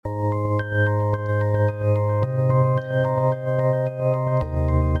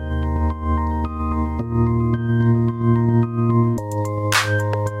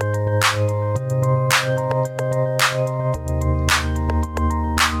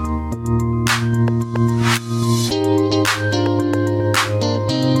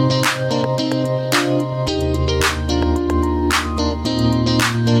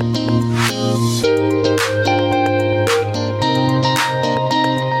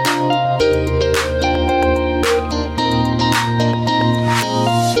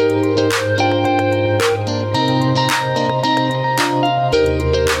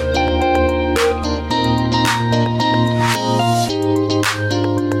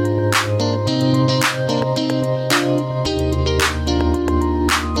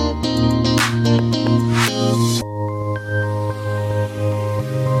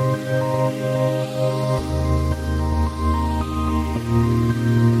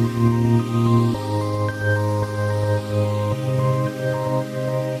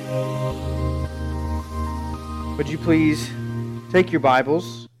Would you please take your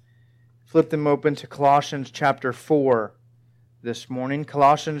Bibles, flip them open to Colossians chapter 4 this morning.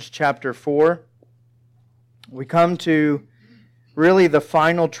 Colossians chapter 4. We come to really the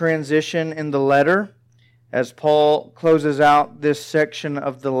final transition in the letter as Paul closes out this section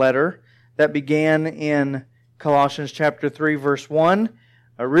of the letter that began in Colossians chapter 3 verse 1,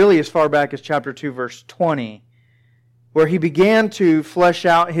 really as far back as chapter 2 verse 20, where he began to flesh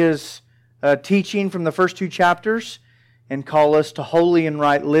out his teaching from the first two chapters and call us to holy and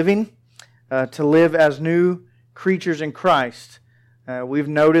right living, to live as new creatures in Christ. We've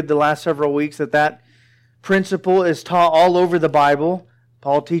noted the last several weeks that principle is taught all over the Bible.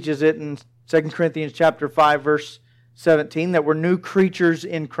 Paul teaches it in 2 Corinthians chapter 5 verse 17 that we're new creatures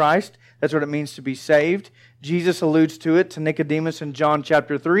in Christ. That's what it means to be saved. Jesus alludes to it to Nicodemus in John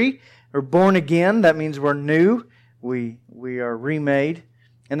chapter 3. We're born again. That means we're new. We are remade.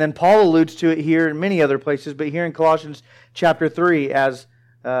 And then Paul alludes to it here in many other places, but here in Colossians chapter 3 as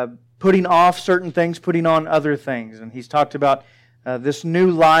putting off certain things, putting on other things. And he's talked about this new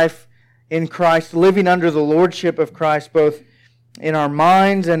life in Christ, living under the lordship of Christ, both in our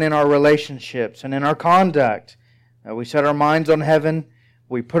minds and in our relationships and in our conduct. We set our minds on heaven.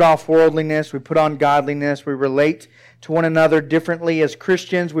 We put off worldliness. We put on godliness. We relate to one another differently as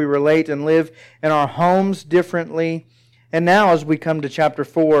Christians. We relate and live in our homes differently. And now as we come to chapter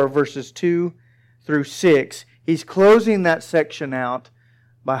 4, verses 2 through 6, he's closing that section out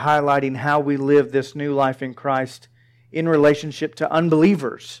by highlighting how we live this new life in Christ in relationship to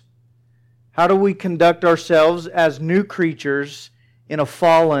unbelievers. How do we conduct ourselves as new creatures in a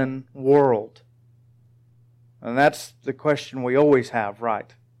fallen world? And that's the question we always have,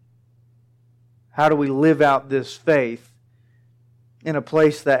 right? How do we live out this faith in a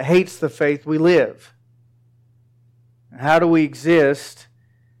place that hates the faith we live? How do we exist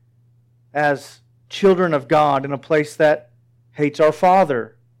as children of God in a place that hates our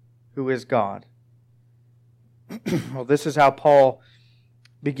Father, who is God? Well, this is how Paul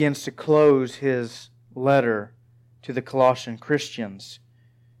begins to close his letter to the Colossian Christians.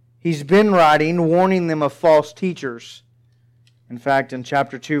 He's been writing, warning them of false teachers. In fact, in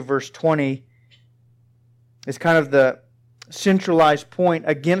chapter 2, verse 20, it's kind of the centralized point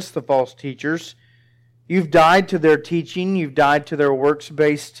against the false teachers. You've died to their teaching. You've died to their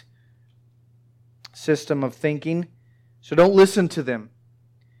works-based system of thinking. So don't listen to them.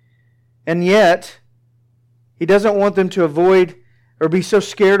 And yet, he doesn't want them to avoid or be so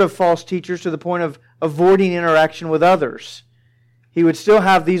scared of false teachers to the point of avoiding interaction with others. He would still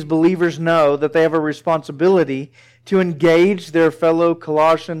have these believers know that they have a responsibility to engage their fellow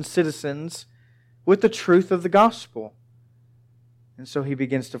Colossian citizens with the truth of the gospel. And so he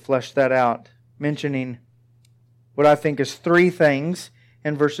begins to flesh that out, mentioning what I think is three things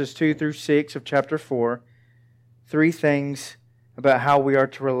in verses 2 through 6 of chapter 4. Three things about how we are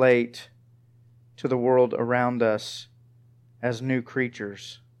to relate to the world around us as new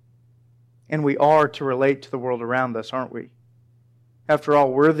creatures. And we are to relate to the world around us, aren't we? After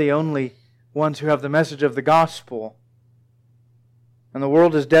all, we're the only ones who have the message of the gospel. And the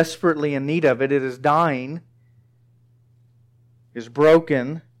world is desperately in need of it. It is dying. It is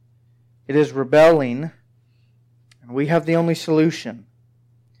broken. It is rebelling. And we have the only solution.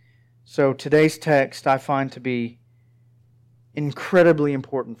 So today's text I find to be incredibly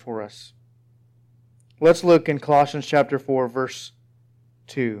important for us. Let's look in Colossians chapter 4, verse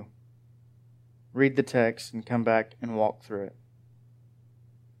 2. Read the text and come back and walk through it.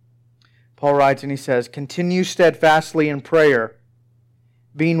 Paul writes and he says, "Continue steadfastly in prayer,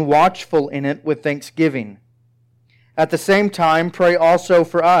 being watchful in it with thanksgiving. At the same time, pray also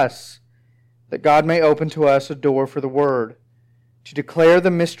for us, that God may open to us a door for the word, to declare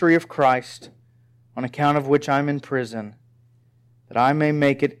the mystery of Christ, on account of which I am in prison, that I may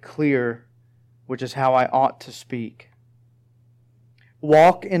make it clear which is how I ought to speak.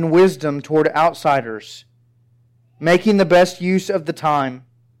 Walk in wisdom toward outsiders, making the best use of the time.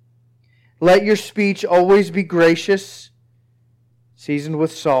 Let your speech always be gracious, seasoned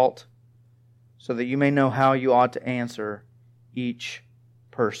with salt, so that you may know how you ought to answer each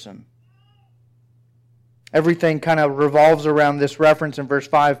person." Everything kind of revolves around this reference in verse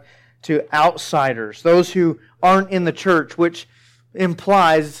 5 to outsiders, those who aren't in the church, which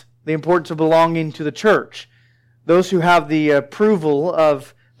implies the importance of belonging to the church. Those who have the approval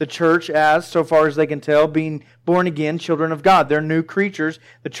of the church as, so far as they can tell, being born again children of God. They're new creatures.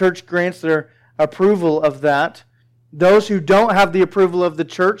 The church grants their approval of that. Those who don't have the approval of the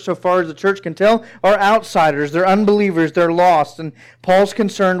church, so far as the church can tell, are outsiders. They're unbelievers. They're lost. And Paul's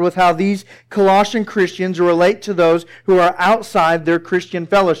concerned with how these Colossian Christians relate to those who are outside their Christian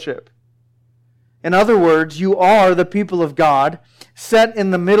fellowship. In other words, you are the people of God, set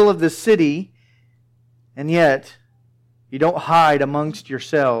in the middle of the city, and yet you don't hide amongst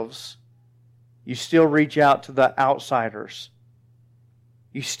yourselves. You still reach out to the outsiders.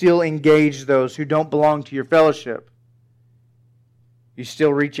 You still engage those who don't belong to your fellowship. You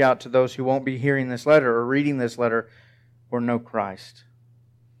still reach out to those who won't be hearing this letter or reading this letter or know Christ.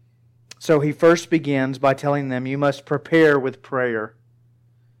 So he first begins by telling them, you must prepare with prayer.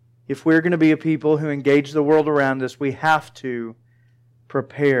 If we're going to be a people who engage the world around us, we have to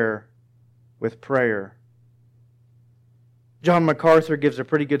prepare with prayer. John MacArthur gives a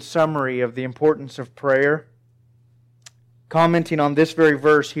pretty good summary of the importance of prayer. Commenting on this very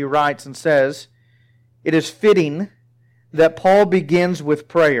verse, he writes and says, "It is fitting that Paul begins with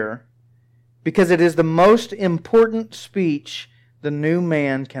prayer because it is the most important speech the new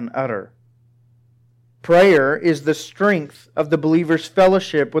man can utter. Prayer is the strength of the believer's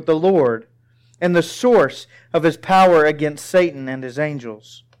fellowship with the Lord and the source of his power against Satan and his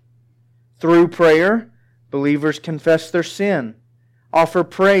angels. Through prayer, believers confess their sin, offer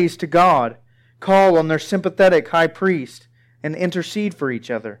praise to God, call on their sympathetic high priest, and intercede for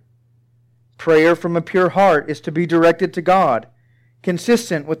each other. Prayer from a pure heart is to be directed to God,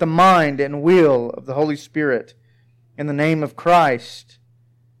 consistent with the mind and will of the Holy Spirit, in the name of Christ,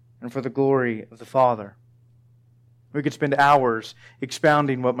 and for the glory of the Father." We could spend hours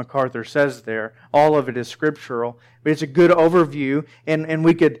expounding what MacArthur says there. All of it is scriptural, but it's a good overview, and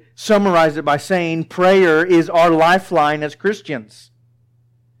we could summarize it by saying prayer is our lifeline as Christians.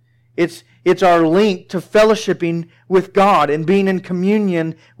 It's our link to fellowshipping with God and being in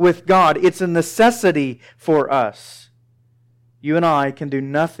communion with God. It's a necessity for us. You and I can do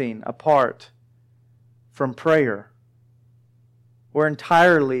nothing apart from prayer. We're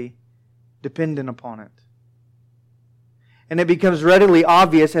entirely dependent upon it. And it becomes readily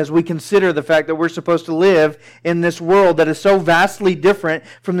obvious as we consider the fact that we're supposed to live in this world that is so vastly different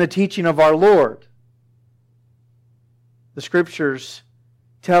from the teaching of our Lord. The Scriptures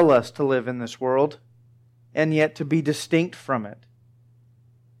tell us to live in this world, and yet to be distinct from it.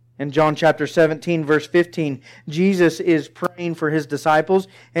 In John chapter 17, verse 15, Jesus is praying for His disciples,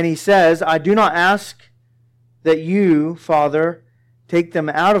 and He says, "I do not ask that you, Father, take them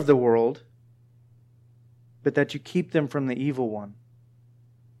out of the world, but that you keep them from the evil one."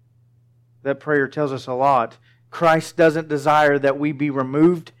 That prayer tells us a lot. Christ doesn't desire that we be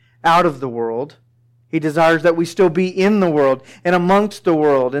removed out of the world. He desires that we still be in the world and amongst the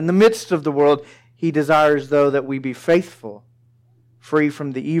world, in the midst of the world. He desires, though, that we be faithful, free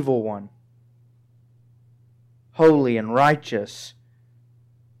from the evil one, holy and righteous.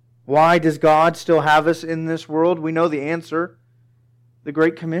 Why does God still have us in this world? We know the answer. The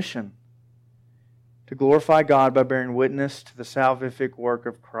Great Commission. To glorify God by bearing witness to the salvific work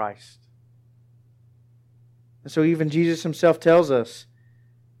of Christ. And so even Jesus Himself tells us,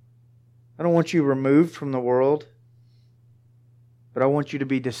 I don't want you removed from the world, but I want you to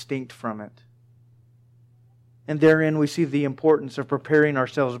be distinct from it. And therein we see the importance of preparing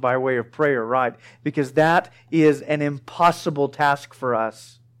ourselves by way of prayer, right? Because that is an impossible task for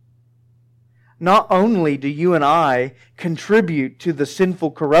us. Not only do you and I contribute to the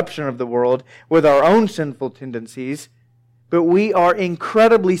sinful corruption of the world with our own sinful tendencies, but we are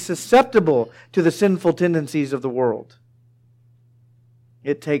incredibly susceptible to the sinful tendencies of the world.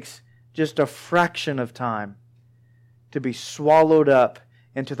 It takes just a fraction of time to be swallowed up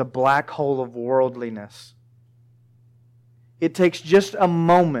into the black hole of worldliness. It takes just a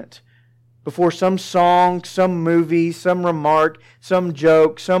moment before some song, some movie, some remark, some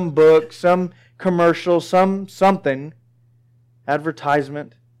joke, some book, some commercial, something,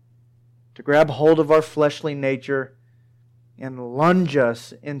 advertisement, to grab hold of our fleshly nature and lunge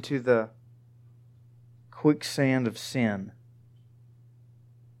us into the quicksand of sin.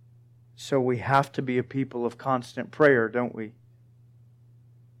 So we have to be a people of constant prayer, don't we?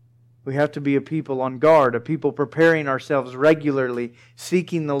 We have to be a people on guard, a people preparing ourselves regularly,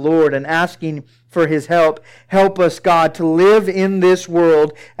 seeking the Lord and asking for His help. Help us, God, to live in this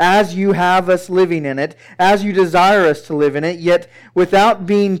world as You have us living in it, as You desire us to live in it, yet without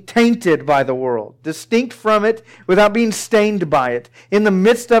being tainted by the world, distinct from it, without being stained by it, in the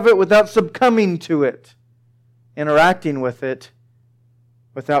midst of it, without succumbing to it, interacting with it,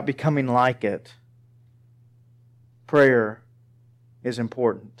 without becoming like it. Prayer is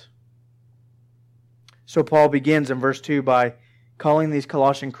important. So Paul begins in verse 2 by calling these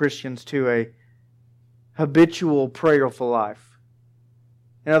Colossian Christians to a habitual prayerful life.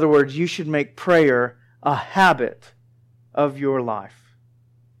 In other words, you should make prayer a habit of your life.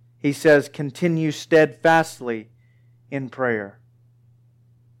 He says, continue steadfastly in prayer.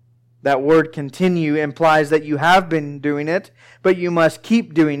 That word continue implies that you have been doing it, but you must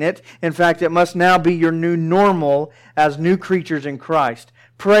keep doing it. In fact, it must now be your new normal as new creatures in Christ.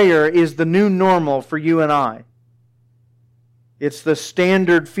 Prayer is the new normal for you and I. It's the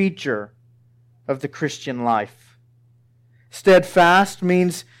standard feature of the Christian life. Steadfast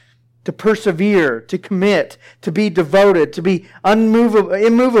means to persevere, to commit, to be devoted, to be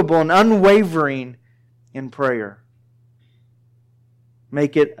immovable and unwavering in prayer.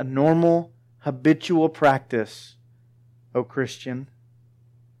 Make it a normal, habitual practice, O Christian,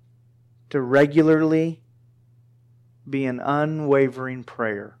 to regularly be an unwavering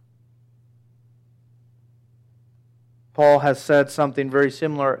prayer. Paul has said something very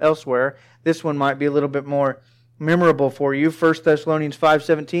similar elsewhere. This one might be a little bit more memorable for you. 1 Thessalonians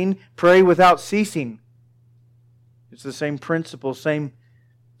 5:17, pray without ceasing. It's the same principle, same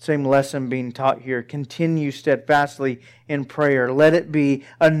lesson being taught here. Continue steadfastly in prayer. Let it be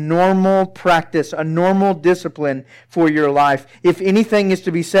a normal practice, a normal discipline for your life. If anything is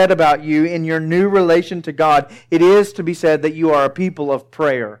to be said about you in your new relation to God, it is to be said that you are a people of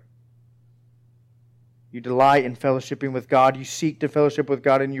prayer. You delight in fellowshipping with God. You seek to fellowship with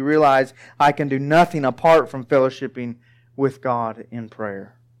God, and you realize, I can do nothing apart from fellowshipping with God in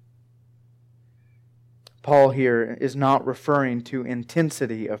prayer. Paul here is not referring to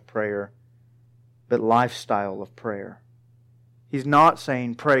intensity of prayer, but lifestyle of prayer. He's not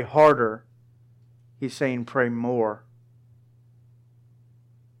saying pray harder. He's saying pray more.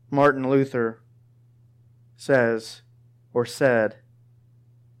 Martin Luther says, or said,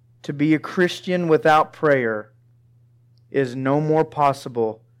 to be a Christian without prayer is no more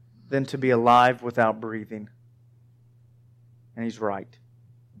possible than to be alive without breathing. And he's right.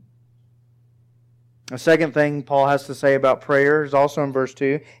 The second thing Paul has to say about prayer is also in verse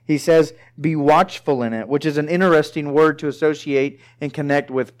 2. He says, be watchful in it, which is an interesting word to associate and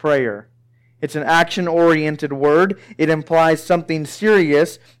connect with prayer. It's an action-oriented word. It implies something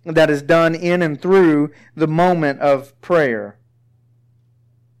serious that is done in and through the moment of prayer.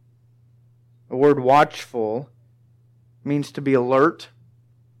 The word watchful means to be alert,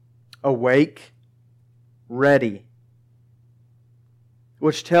 awake, ready.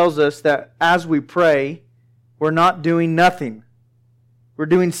 Which tells us that as we pray, we're not doing nothing. We're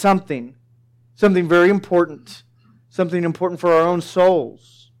doing something. Something very important. Something important for our own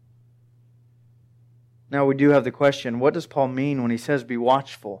souls. Now we do have the question, what does Paul mean when he says be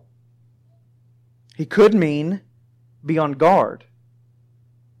watchful? He could mean be on guard.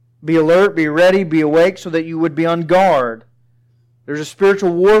 Be alert, be ready, be awake so that you would be on guard. There's a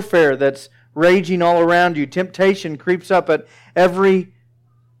spiritual warfare that's raging all around you. Temptation creeps up at every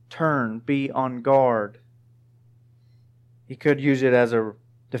turn. Be on guard. He could use it as a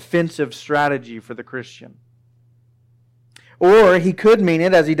defensive strategy for the Christian. Or he could mean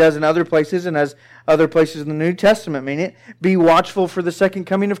it, as he does in other places, and as other places in the New Testament mean it, be watchful for the second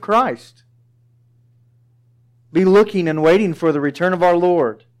coming of Christ. Be looking and waiting for the return of our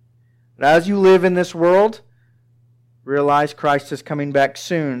Lord. But as you live in this world, realize Christ is coming back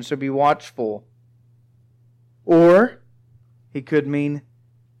soon, so be watchful. Or he could mean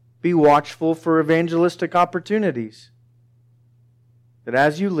be watchful for evangelistic opportunities. That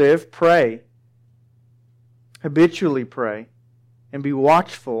as you live, pray. Habitually pray. And be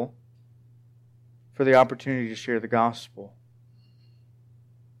watchful for the opportunity to share the gospel.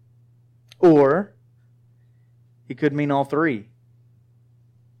 Or he could mean all three.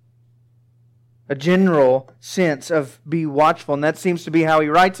 A general sense of be watchful, and that seems to be how he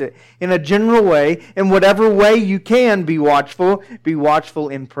writes it. In a general way, in whatever way you can be watchful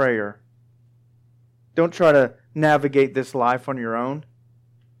in prayer. Don't try to navigate this life on your own.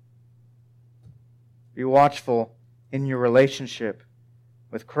 Be watchful in your relationship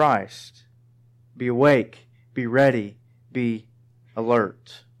with Christ. Be awake, be ready, be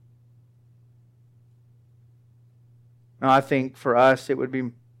alert. Now, I think for us it would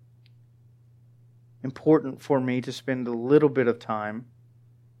be important for me to spend a little bit of time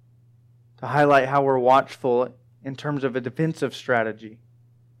to highlight how we're watchful in terms of a defensive strategy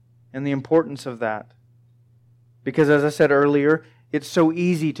and the importance of that. Because as I said earlier, it's so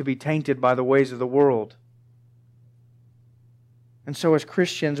easy to be tainted by the ways of the world. And so as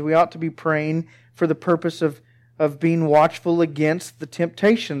Christians, we ought to be praying for the purpose of being watchful against the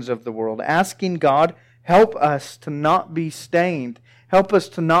temptations of the world, asking God, help us to not be stained. Help us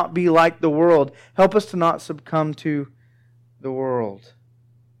to not be like the world. Help us to not succumb to the world.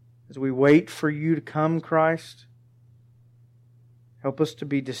 As we wait for you to come, Christ, help us to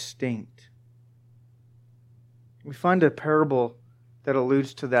be distinct. We find a parable that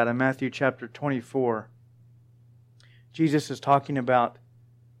alludes to that in Matthew chapter 24. Jesus is talking about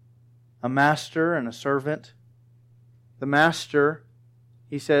a master and a servant. The master,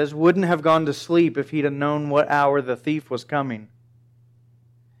 he says, wouldn't have gone to sleep if he'd have known what hour the thief was coming.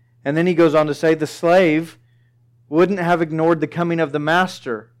 And then he goes on to say the slave wouldn't have ignored the coming of the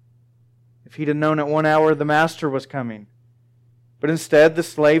master if he'd have known at one hour the master was coming. But instead, the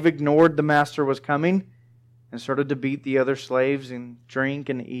slave ignored the master was coming and started to beat the other slaves and drink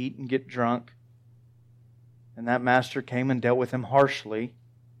and eat and get drunk. And that master came and dealt with him harshly.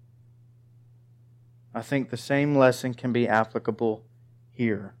 I think the same lesson can be applicable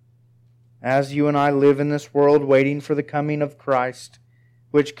here. As you and I live in this world waiting for the coming of Christ,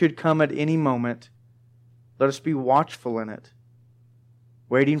 which could come at any moment, let us be watchful in it,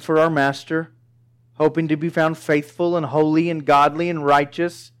 waiting for our Master, hoping to be found faithful and holy and godly and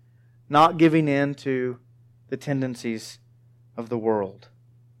righteous, not giving in to the tendencies of the world.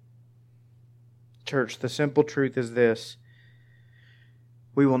 Church, the simple truth is this: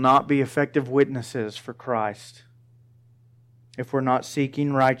 we will not be effective witnesses for Christ if we're not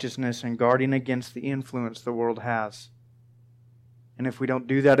seeking righteousness and guarding against the influence the world has. And if we don't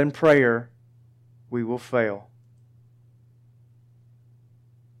do that in prayer, we will fail.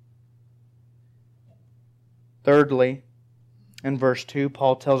 Thirdly, in verse 2,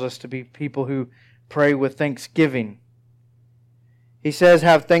 Paul tells us to be people who pray with thanksgiving. He says,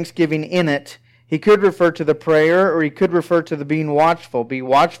 have thanksgiving in it. He could refer to the prayer, or he could refer to the being watchful. Be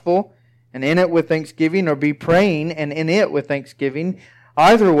watchful and in it with thanksgiving, or be praying and in it with thanksgiving.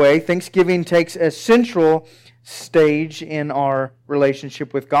 Either way, thanksgiving takes a central stage in our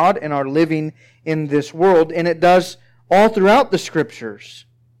relationship with God and our living in this world, and it does all throughout the Scriptures.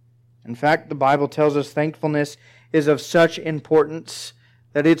 In fact, the Bible tells us thankfulness is of such importance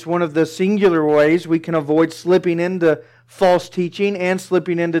that it's one of the singular ways we can avoid slipping into false teaching and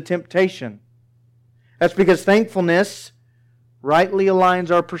slipping into temptation. That's because thankfulness rightly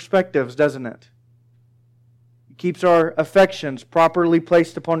aligns our perspectives, doesn't it? It keeps our affections properly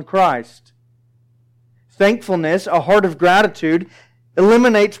placed upon Christ. Thankfulness, a heart of gratitude,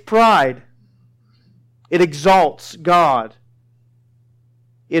 eliminates pride. It exalts God.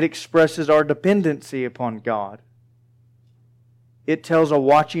 It expresses our dependency upon God. It tells a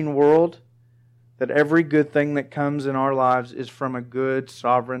watching world that every good thing that comes in our lives is from a good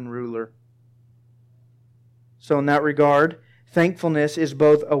sovereign ruler. So in that regard, thankfulness is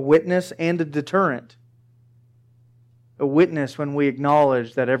both a witness and a deterrent. A witness when we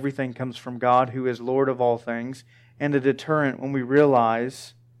acknowledge that everything comes from God, who is Lord of all things, and a deterrent when we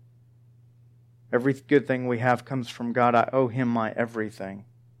realize every good thing we have comes from God. I owe Him my everything.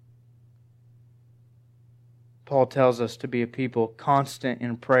 Paul tells us to be a people constant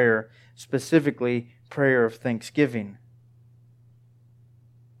in prayer, specifically prayer of thanksgiving.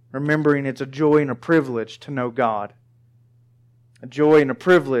 Remembering it's a joy and a privilege to know God. A joy and a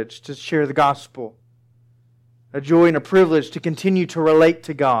privilege to share the gospel. A joy and a privilege to continue to relate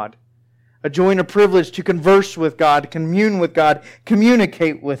to God. A joy and a privilege to converse with God, commune with God,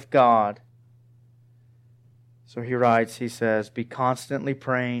 communicate with God. So he writes, he says, be constantly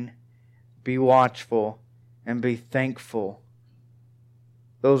praying, be watchful, and be thankful.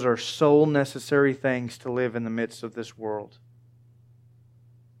 Those are soul necessary things to live in the midst of this world.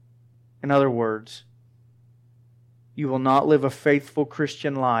 In other words, you will not live a faithful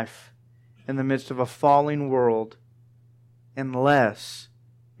Christian life in the midst of a falling world unless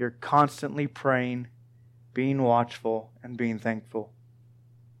you're constantly praying, being watchful, and being thankful.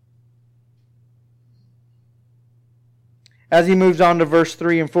 As he moves on to verse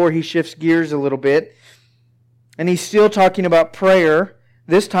 3 and 4, he shifts gears a little bit. And he's still talking about prayer,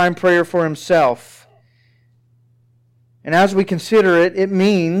 this time prayer for himself. And as we consider it, it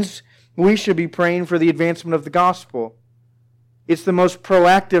means we should be praying for the advancement of the gospel. It's the most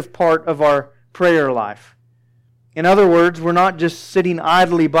proactive part of our prayer life. In other words, we're not just sitting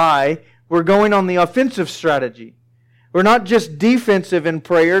idly by, we're going on the offensive strategy. We're not just defensive in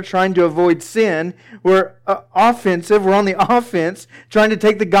prayer, trying to avoid sin. We're offensive, we're on the offense, trying to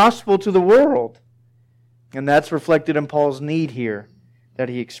take the gospel to the world. And that's reflected in Paul's need here that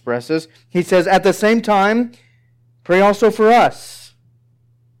he expresses. He says, at the same time, pray also for us,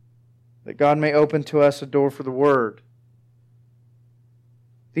 that God may open to us a door for the Word.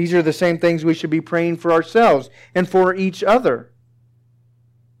 These are the same things we should be praying for ourselves and for each other.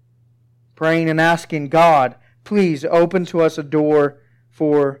 Praying and asking God, please open to us a door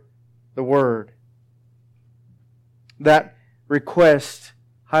for the Word. That request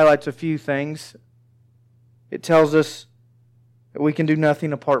highlights a few things. It tells us that we can do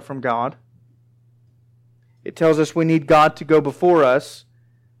nothing apart from God. It tells us we need God to go before us.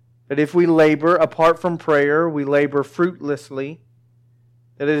 That if we labor apart from prayer, we labor fruitlessly.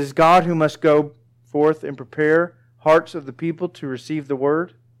 That it is God who must go forth and prepare hearts of the people to receive the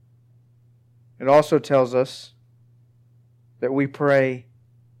Word. It also tells us that we pray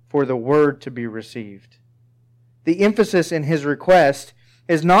for the Word to be received. The emphasis in his request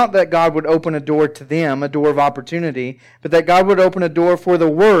is not that God would open a door to them, a door of opportunity, but that God would open a door for the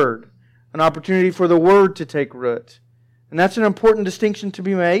Word, an opportunity for the Word to take root. And that's an important distinction to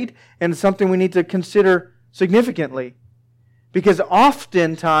be made, and something we need to consider significantly. Because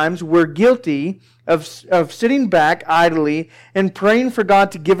oftentimes we're guilty of sitting back idly and praying for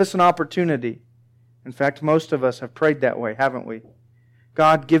God to give us an opportunity. In fact, most of us have prayed that way, haven't we?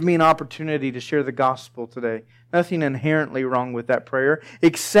 God, give me an opportunity to share the gospel today. Nothing inherently wrong with that prayer,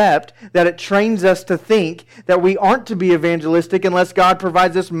 except that it trains us to think that we aren't to be evangelistic unless God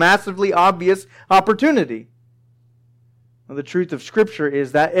provides this massively obvious opportunity. Well, the truth of Scripture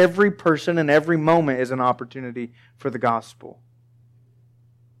is that every person and every moment is an opportunity for the gospel.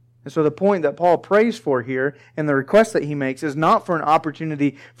 And so the point that Paul prays for here and the request that he makes is not for an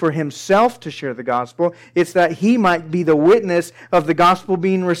opportunity for himself to share the gospel. It's that he might be the witness of the gospel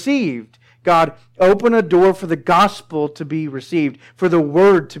being received. God, open a door for the gospel to be received, for the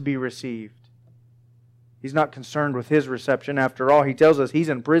word to be received. He's not concerned with his reception. After all, he tells us he's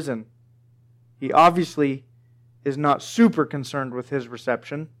in prison. He obviously is not super concerned with his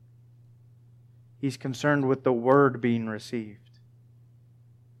reception. He's concerned with the word being received.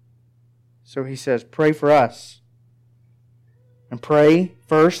 So he says, pray for us. And pray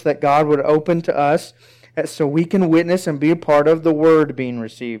first that God would open to us so we can witness and be a part of the word being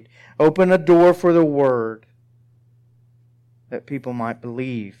received. Open a door for the word that people might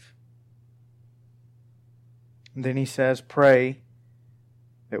believe. And then he says, pray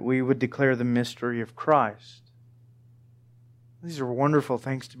that we would declare the mystery of Christ. These are wonderful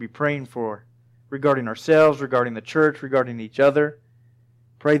things to be praying for regarding ourselves, regarding the church, regarding each other.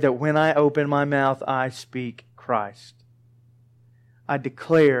 Pray that when I open my mouth, I speak Christ. I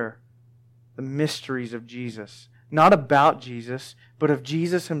declare the mysteries of Jesus. Not about Jesus, but of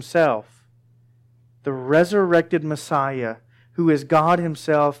Jesus Himself. The resurrected Messiah, who is God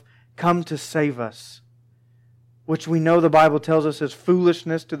Himself, come to save us. Which we know the Bible tells us is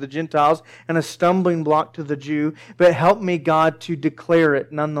foolishness to the Gentiles and a stumbling block to the Jew. But help me, God, to declare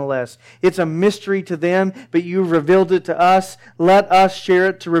it nonetheless. It's a mystery to them, but you've revealed it to us. Let us share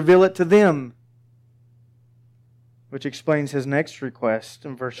it to reveal it to them. Which explains his next request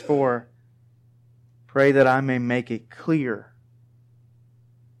in verse 4. Pray that I may make it clear.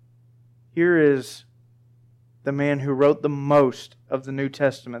 Here is the man who wrote the most of the New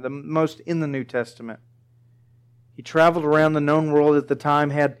Testament, the most in the New Testament. He traveled around the known world at the time,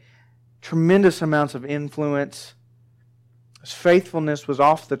 had tremendous amounts of influence. His faithfulness was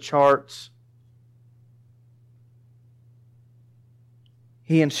off the charts.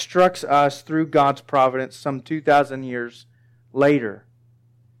 He instructs us through God's providence some 2,000 years later.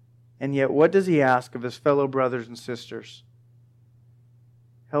 And yet, what does he ask of his fellow brothers and sisters?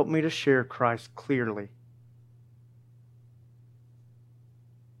 Help me to share Christ clearly.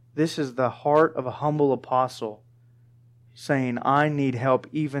 This is the heart of a humble apostle, saying, I need help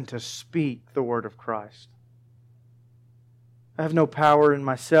even to speak the word of Christ. I have no power in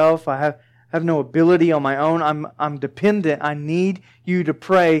myself. I have no ability on my own. I'm dependent. I need you to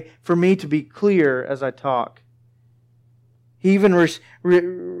pray for me to be clear as I talk. He even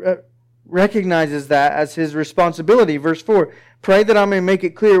recognizes that as his responsibility. Verse 4, pray that I may make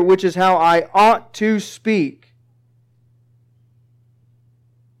it clear which is how I ought to speak.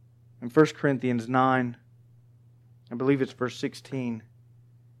 In 1 Corinthians 9, I believe it's verse 16.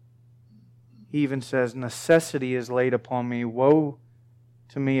 He even says, necessity is laid upon me. Woe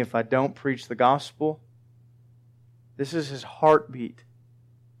to me if I don't preach the gospel. This is his heartbeat.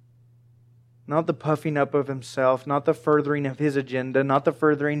 Not the puffing up of himself, not the furthering of his agenda, not the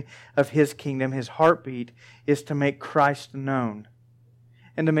furthering of his kingdom. His heartbeat is to make Christ known.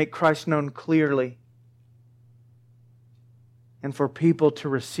 And to make Christ known clearly. And for people to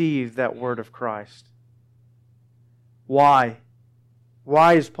receive that word of Christ. Why?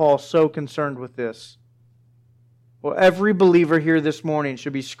 Why is Paul so concerned with this? Well, every believer here this morning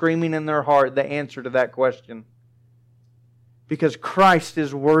should be screaming in their heart the answer to that question. Because Christ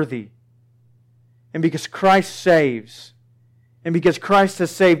is worthy. And because Christ saves. And because Christ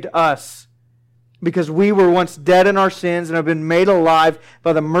has saved us. Because we were once dead in our sins and have been made alive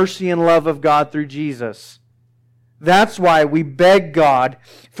by the mercy and love of God through Jesus. That's why we beg God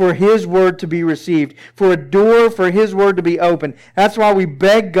for His Word to be received, for a door for His Word to be opened. That's why we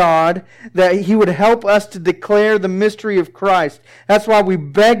beg God that He would help us to declare the mystery of Christ. That's why we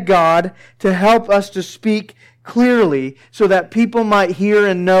beg God to help us to speak clearly so that people might hear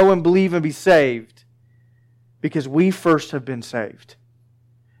and know and believe and be saved. Because we first have been saved.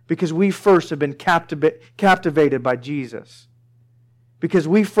 Because we first have been captivated by Jesus. Because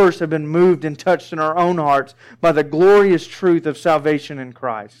we first have been moved and touched in our own hearts by the glorious truth of salvation in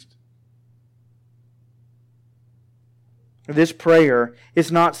Christ. This prayer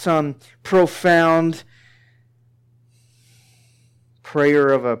is not some profound prayer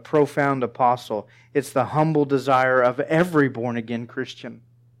of a profound apostle. It's the humble desire of every born-again Christian.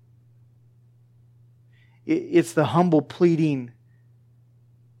 It's the humble pleading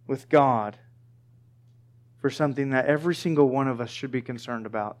with God for something that every single one of us should be concerned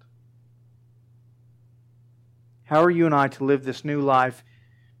about. How are you and I to live this new life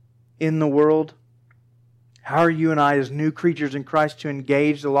in the world? How are you and I as new creatures in Christ to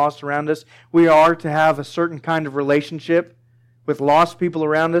engage the lost around us? We are to have a certain kind of relationship with lost people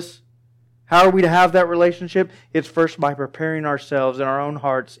around us. How are we to have that relationship? It's first by preparing ourselves in our own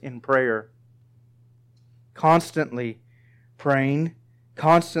hearts in prayer. Constantly praying,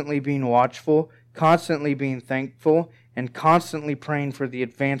 constantly being watchful, constantly being thankful, and constantly praying for the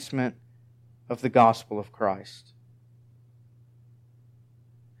advancement of the gospel of Christ.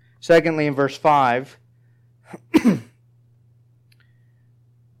 Secondly, in verse 5,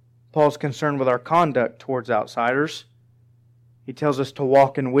 Paul's concerned with our conduct towards outsiders. He tells us to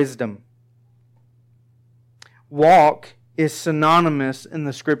walk in wisdom. Walk is synonymous in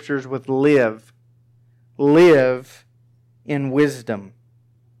the Scriptures with live. Live in wisdom.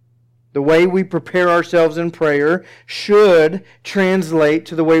 The way we prepare ourselves in prayer should translate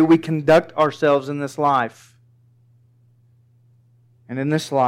to the way we conduct ourselves in this life. And in this life,